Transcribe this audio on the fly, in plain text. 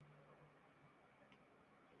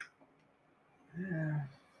Yeah,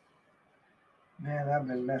 man, I've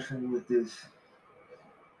been messing with this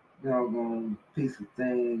doggone piece of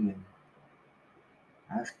thing and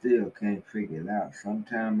I still can't figure it out.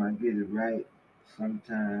 Sometimes I get it right,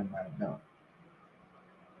 sometimes I don't.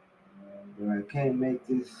 But I can't make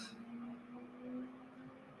this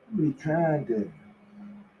be trying to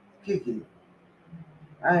kick it.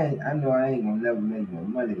 I know I ain't gonna never make no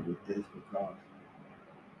money with this because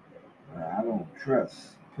I don't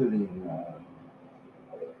trust putting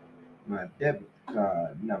my debit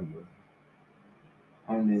card number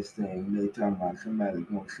on this thing. They talking about somebody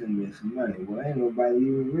gonna send me some money. Well, ain't nobody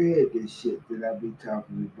even read this shit that I be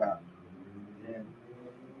talking about. And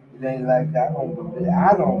it ain't like I don't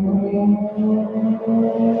believe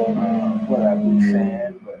what I be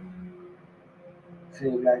saying, but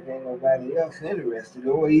seems like ain't nobody else interested,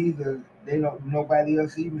 or either they don't nobody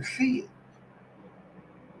else even see it.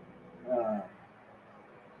 Uh,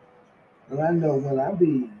 well, I know when I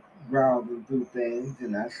be browsing through things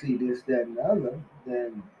and I see this, that, and the other,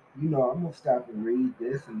 then I'm gonna stop and read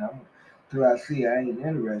this, and I'm till I see I ain't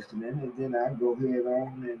interested in it, then I go head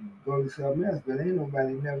on and go to something else. But ain't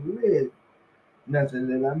nobody never read nothing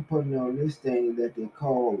that I'm putting on this thing that they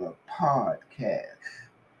call a podcast.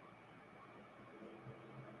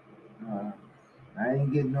 Uh, I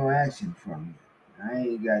ain't getting no action from it. I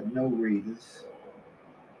ain't got no readers,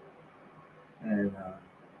 and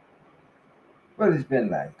but it's been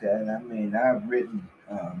like that. I mean, I've written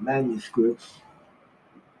manuscripts,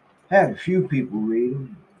 had a few people read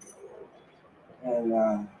them,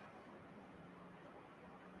 and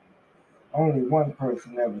only one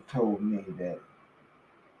person ever told me that.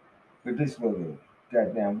 But this was a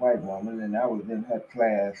goddamn white woman, and I was in her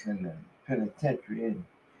class in the penitentiary, and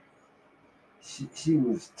she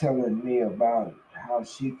was telling me about how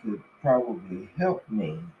she could probably help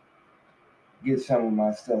me get some of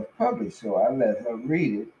my stuff published. So I let her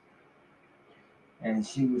read it, and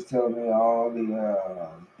she was telling me all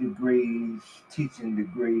the degrees, teaching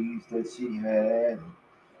degrees that she had,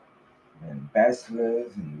 and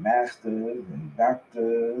bachelors and masters and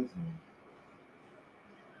doctors.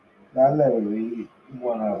 And I let her read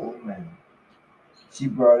one of them, and she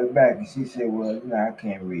brought it back, and she said, "Well, I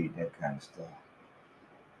can't read that kind of stuff."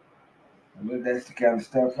 But that's the kind of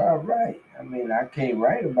stuff I write. I mean, I can't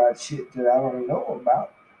write about shit that I don't know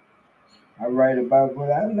about. I write about what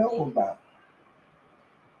I know about.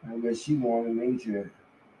 I guess she wanted me to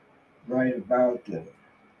write about the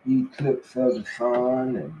eclipse of the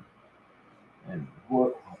sun and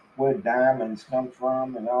where diamonds come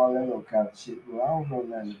from and all that other kind of shit. Well, I don't know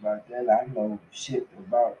nothing about that. I know shit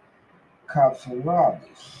about cops and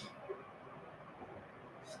robbers.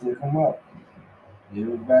 Stick 'em up.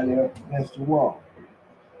 Everybody up against the wall.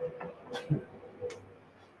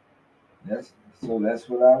 That's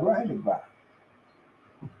what I write about.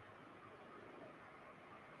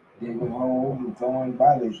 Digging holes and throwing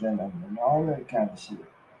bodies in them and all that kind of shit.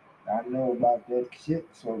 I know about that shit,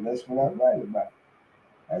 so that's what I write about.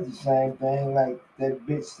 That's the same thing like that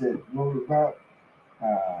bitch that wrote about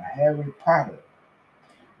Harry Potter.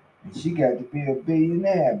 And she got to be a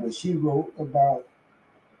billionaire, but she wrote about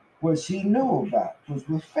what she knew about, which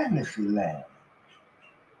was fantasy land.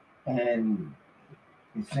 And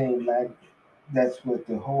it seemed like that's what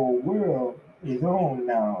the whole world is on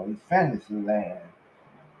now, is fantasy land.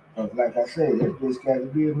 Because like I say, that bitch got to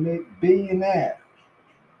be a billionaire.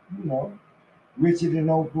 You know, richer than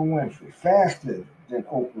Oprah Winfrey, faster than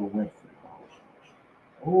Oprah Winfrey.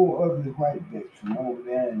 Old ugly white bitch from over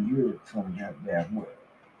there in Europe some goddamn way.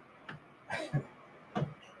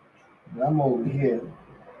 But I'm over here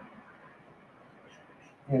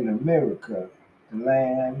in America, the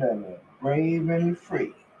land of the brave and the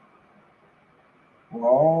free, where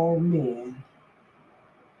all men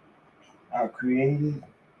are created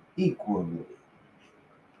equally.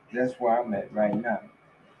 That's where I'm at right now.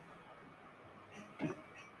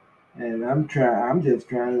 And I'm just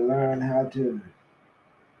trying to learn how to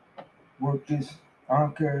work this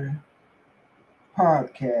Anchor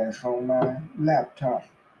podcast on my laptop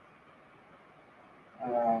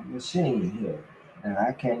machine here. And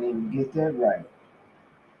I can't even get that right.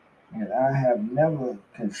 And I have never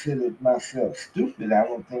considered myself stupid. I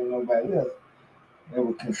don't think nobody else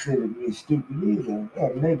ever considered me stupid either.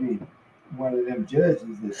 Or maybe one of them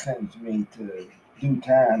judges that sentenced me to do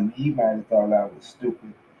time, he might have thought I was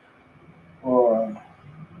stupid. Or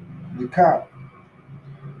the cop,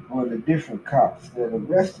 or the different cops that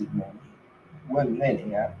arrested me. Wasn't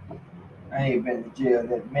many. I ain't been to jail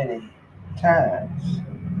that many times.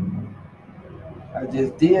 I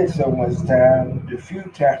just did so much time the few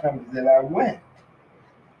times that I went.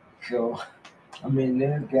 So, I mean,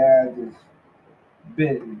 there's guys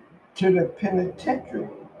been to the penitentiary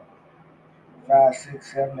 5,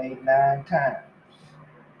 6, 7, 8, 9 times,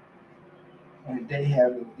 and they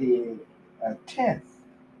haven't did a tenth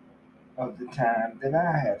of the time that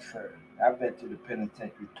I have served. I've been to the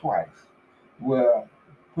penitentiary twice. Well,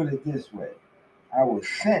 put it this way, I was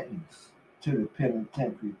sentenced to the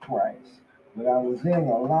penitentiary twice, but I was in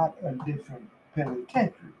a lot of different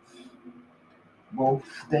penitentiaries, both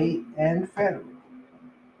state and federal.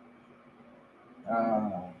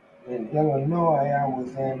 Uh, in Illinois, I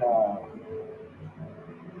was in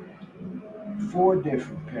 4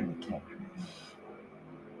 different penitentiaries.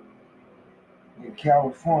 In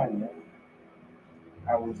California,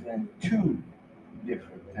 I was in 2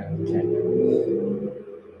 different penitentiaries.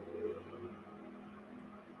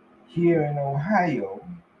 Here in Ohio,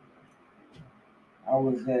 I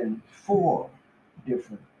was in 4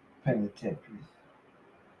 different penitentiaries.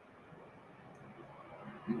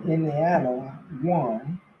 In Indiana,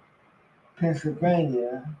 1.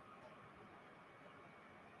 Pennsylvania,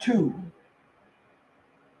 2.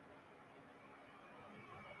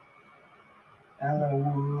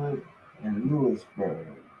 Allenwood and Lewisburg.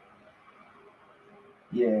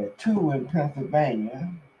 Yeah, 2 in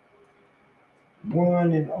Pennsylvania,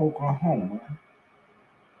 1 in Oklahoma,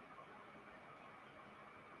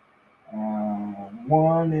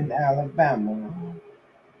 1 in Alabama,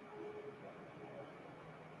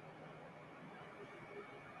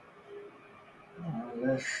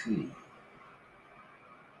 let's see,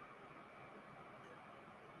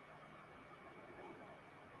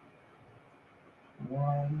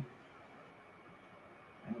 1,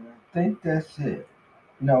 and I think that's it.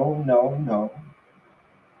 No, no, no.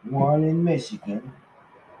 1 in Michigan.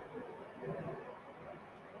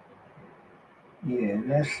 Yeah,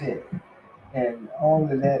 that's it. And all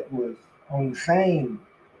of that was on the same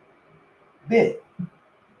bit.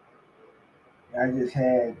 I just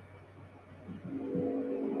had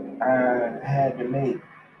to make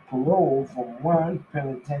parole from one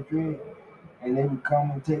penitentiary, and they would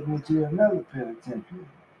come and take me to another penitentiary.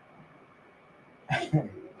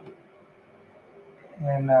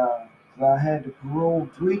 And so I had to parole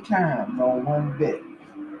 3 times on one bit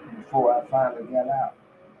before I finally got out.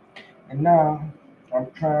 And now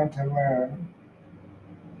I'm trying to learn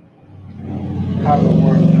how to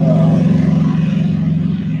work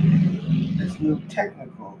this new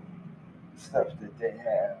technical stuff that they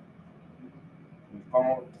have.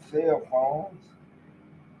 Cell phones.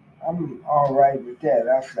 I'm all right with that.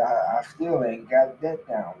 I still ain't got that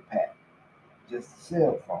down pat. Just a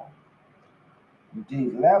cell phone. With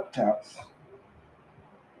these laptops,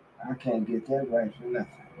 I can't get that right for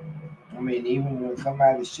nothing. I mean, even when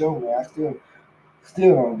somebody show me, I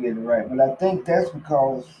still don't get it right. But I think that's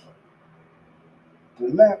because the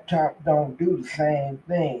laptop don't do the same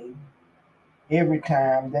thing every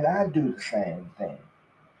time that I do the same thing.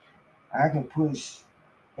 I can push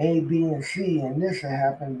A, B, and C, and this will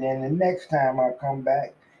happen. Then the next time I come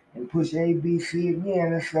back and push A, B, C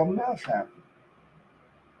again, and something else happens.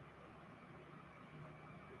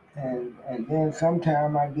 And then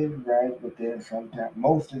sometime I get it right, but then sometimes,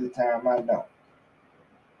 most of the time I don't.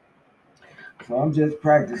 So I'm just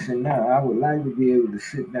practicing now. I would like to be able to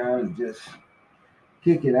sit down and just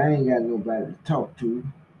kick it. I ain't got nobody to talk to.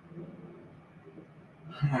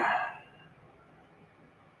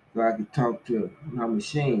 So I could talk to my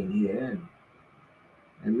machine here,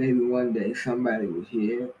 and maybe one day somebody was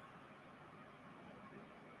here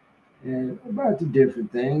and about the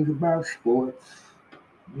different things about sports,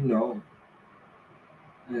 you know,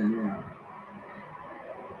 and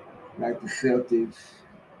like the Celtics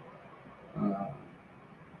uh,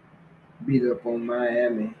 beat up on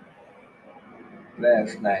Miami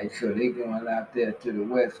last night, so they're going out there to the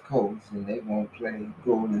West Coast and they're going to play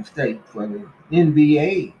Golden State for the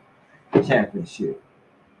NBA championship.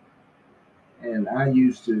 And I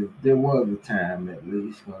used to, there was a time at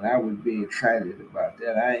least when I would be excited about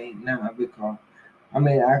that. I ain't now because, I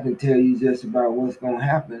mean, I can tell you just about what's going to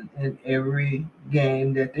happen in every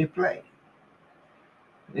game that they play.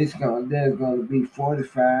 There's going to be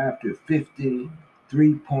 45 to 50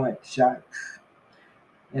 3-point shots.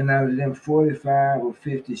 And out of them 45 or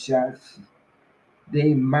 50 shots,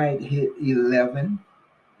 they might hit 11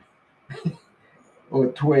 or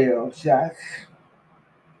 12 shots.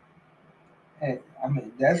 And I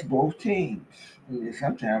mean, that's both teams. And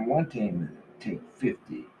sometimes one team will take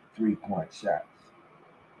 50 3-point shots.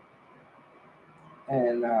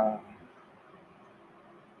 And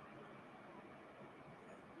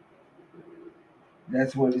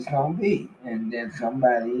that's what it's going to be. And then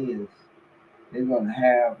they're going to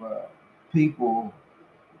have people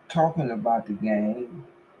talking about the game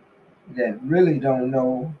that really don't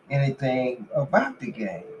know anything about the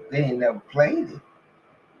game. They ain't never played it.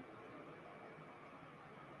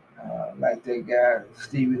 Like that guy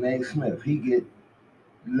Stephen A. Smith, he get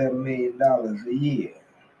 $11 million a year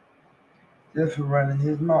just for running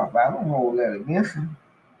his mouth. I don't hold that against him,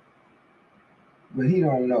 but he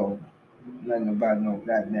don't know nothing about no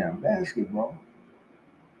goddamn basketball.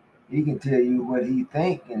 He can tell you what he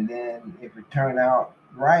think, and then if it turn out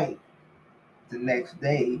right the next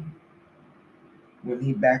day when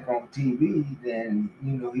he back on TV, then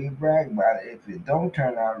he'll brag about it. If it don't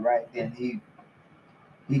turn out right, then he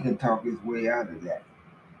can talk his way out of that.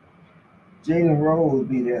 Jalen Rose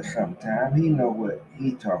be there sometime. He know what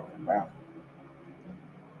he talking about.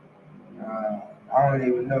 Uh, I don't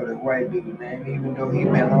even know the white dude's name, even though he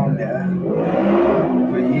been on there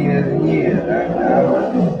for years and years.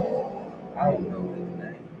 I don't know his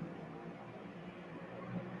name.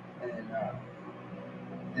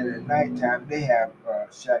 And in the nighttime, they have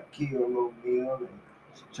Shaquille O'Neal and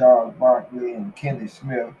Charles Barkley and Kenny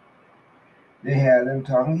Smith. They have them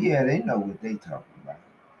talking. Yeah, they know what they talking about.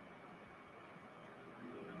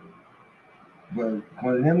 But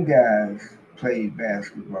when them guys played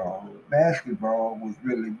basketball, basketball was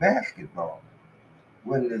really basketball.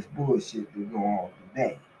 Wasn't this bullshit that go on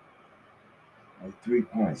today? A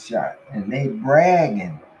 3-point shot. And they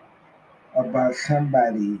bragging about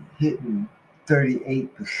somebody hitting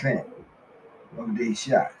 38% of their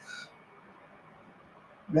shots.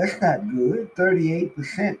 That's not good.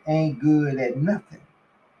 38% ain't good at nothing.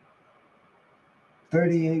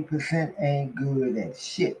 38% ain't good at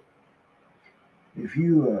shit. If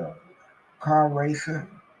you a car racer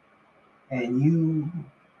and you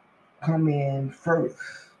come in first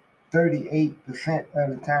 38% of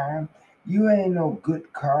the time, you ain't no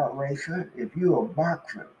good car racer. If you a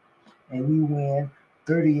boxer and you win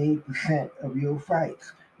 38% of your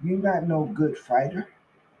fights, you're not no good fighter.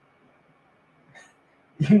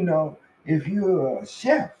 If you're a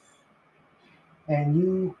chef and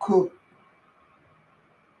you cook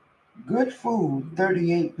good food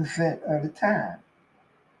 38% of the time,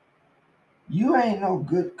 you ain't no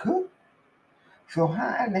good cook. So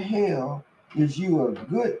how in the hell is you a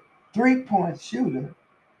good 3-point shooter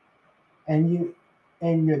and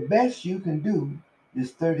the best you can do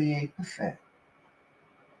is 38%?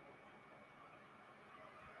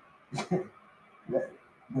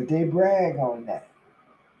 But they brag on that.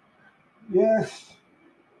 Yes,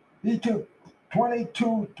 he took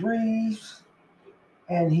 22 threes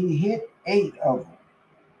and he hit 8 of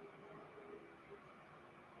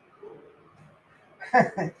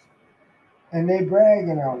them. And they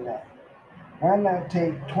bragging on that. Why not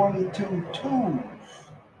take 22 twos,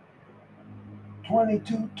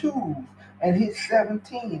 and hit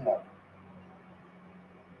 17 of them?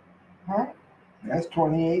 Huh? That's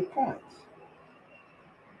 28 points.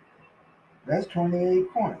 That's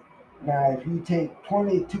 28 points. Now, if you take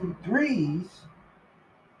 22 threes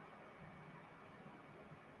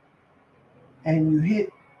and you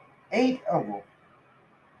hit 8 of them,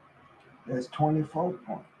 that's 24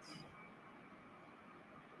 points.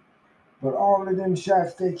 But all of them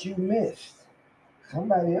shots that you missed,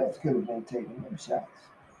 somebody else could have been taking them shots.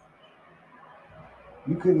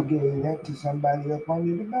 You could have gave that to somebody up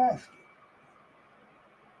under the basket.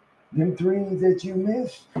 Them threes that you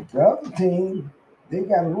missed, the other team, they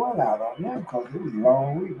got a run out on them because it was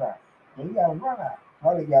long rebound. They got a run out.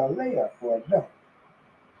 Probably got a layup for a dunk.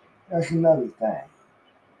 That's another thing.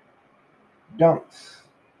 Dunks.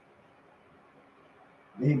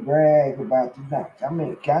 They brag about the dunks. I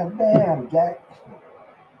mean, goddamn, Jack.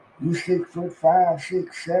 You 6'5",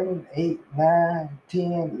 6, 7, 8, 9,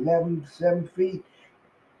 10, 11, 7 feet.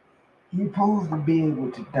 You supposed to be able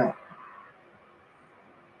to dunk.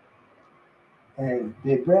 And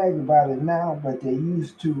they brag about it now, but they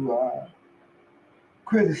used to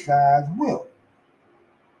criticize Wilt.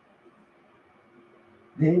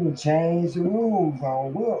 They even changed the rules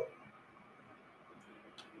on Wilt.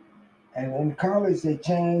 And in college, they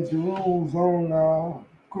changed the rules on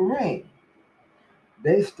Kareem.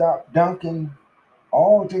 They stopped dunking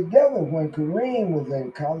altogether when Kareem was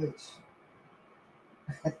in college.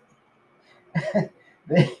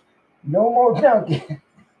 they No more dunking.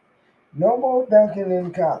 No more dunking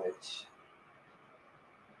in college.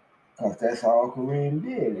 Because that's all Kareem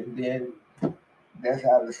did. And then that's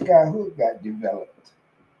how the sky hook got developed.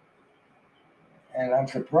 And I'm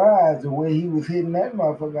surprised the way he was hitting that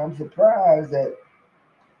motherfucker. I'm surprised that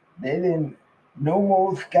they didn't, no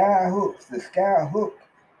more sky hooks. The sky hook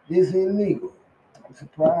is illegal. I'm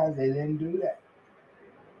surprised they didn't do that.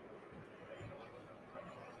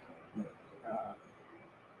 Uh,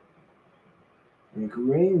 And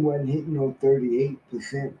Kareem wasn't hitting no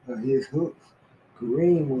 38% of his hooks.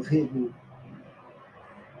 Kareem was hitting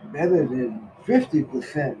better than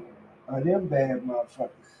 50% of them bad motherfuckers.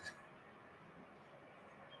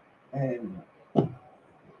 And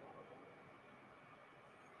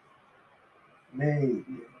they,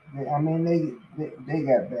 I mean, they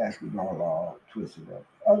got basketball all twisted up.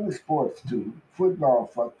 Other sports too. Football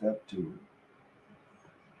fucked up too.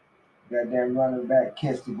 Goddamn running back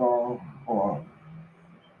catch the ball or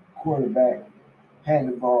quarterback hand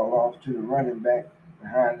the ball off to the running back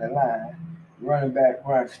behind the line. Running back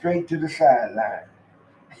runs straight to the sideline.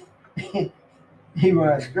 He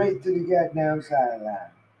runs straight to the goddamn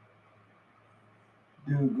sideline.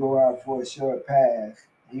 Dude go out for a short pass.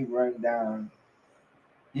 He run down.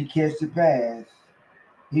 He catch the pass.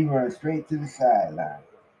 He runs straight to the sideline.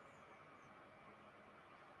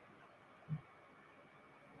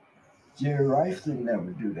 Jerry Rice didn't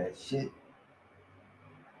never do that shit.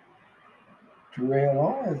 Terrell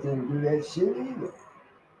Owens didn't do that shit either.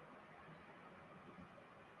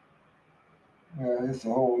 It's a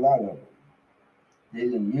whole lot of them. They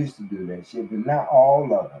didn't used to do that shit, but not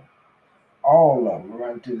all of them. All of them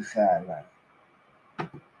run to the sideline.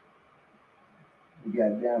 You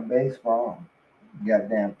got down baseball, you got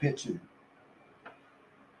down pitcher.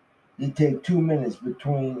 He take 2 minutes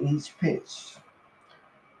between each pitch.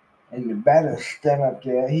 And the batter stand up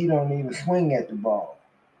there, he don't even swing at the ball.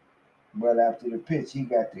 But after the pitch, he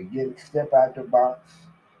got to step out the box,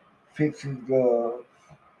 fix his glove,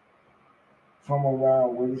 fumble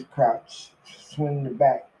around with his crotch, swing the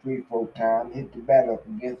bat 3, 4 times, hit the bat up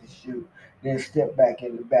against the shoe, then step back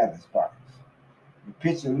in the batter's box. The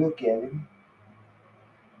pitcher look at him,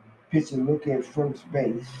 pitcher look at first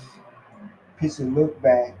base, pitcher look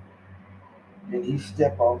back, then he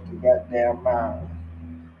step off the goddamn mound.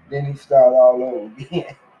 Then he start all over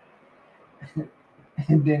again.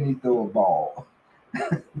 And then he throw a ball.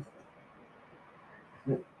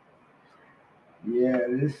 Yeah,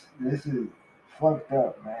 this is fucked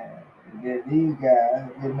up, man. And then these guys,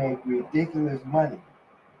 they make ridiculous money.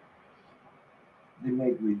 They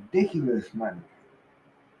make ridiculous money.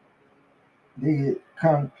 They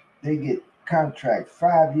they get contract,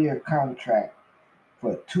 5 year contract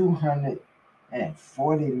for $240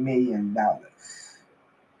 million.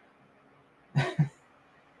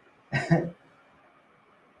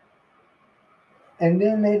 And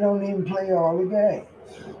then they don't even play all the games.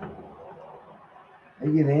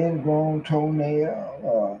 They get an ingrown toenail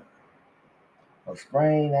or a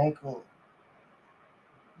sprained ankle.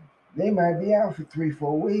 They might be out for 3,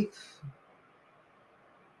 4 weeks.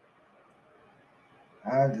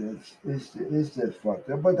 It's just fucked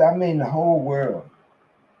up. But I mean, the whole world.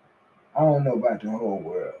 I don't know about the whole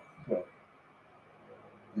world. So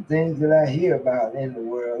the things that I hear about in the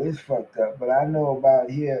world is fucked up. But I know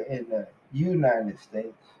about here in the United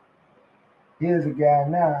States. Here's a guy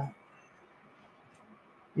now.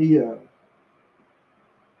 He a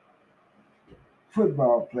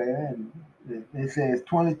football player, and it says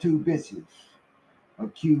 22 bitches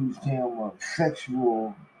accused him of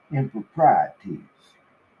sexual improprieties.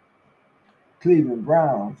 Cleveland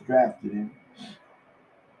Browns drafted him,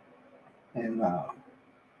 and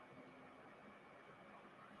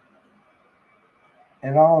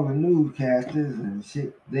all the newscasters and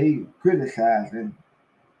shit, they criticized him.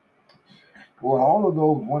 Well, all of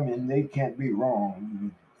those women, they can't be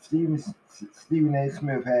wrong. Stephen A.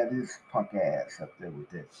 Smith had his punk ass up there with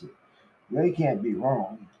that shit. They can't be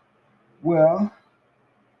wrong. Well,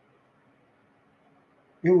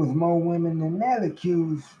 it was more women than that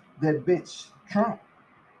accused that bitch Trump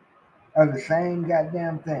of the same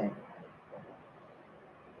goddamn thing.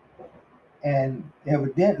 And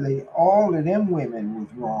evidently, all of them women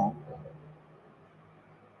was wrong.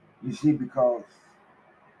 You see, because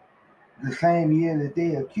the same year that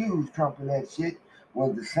they accused Trump of that shit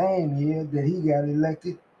was the same year that he got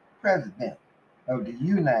elected president of the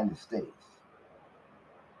United States,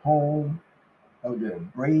 home of the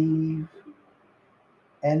brave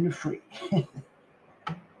and the free.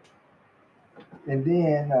 And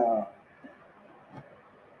then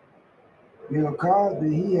Bill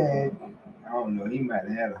Cosby, he had, I don't know, he might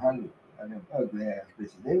have had 100 of them ugly ass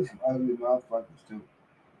bitches. They were some ugly motherfuckers too.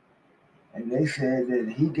 And they said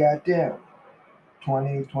that he got them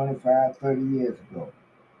 20, 25, 30 years ago.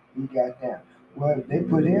 He got them. Well, they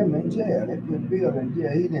put him in jail. They put Bill in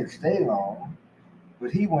jail. He didn't stay long,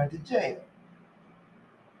 but he went to jail.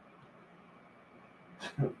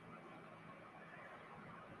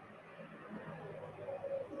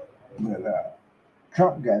 But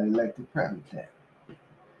Trump got elected president.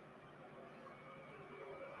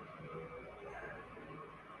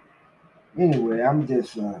 Anyway, I'm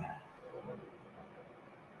just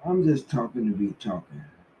talking to be talking.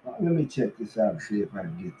 Let me check this out and see if I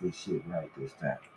can get this shit right this time.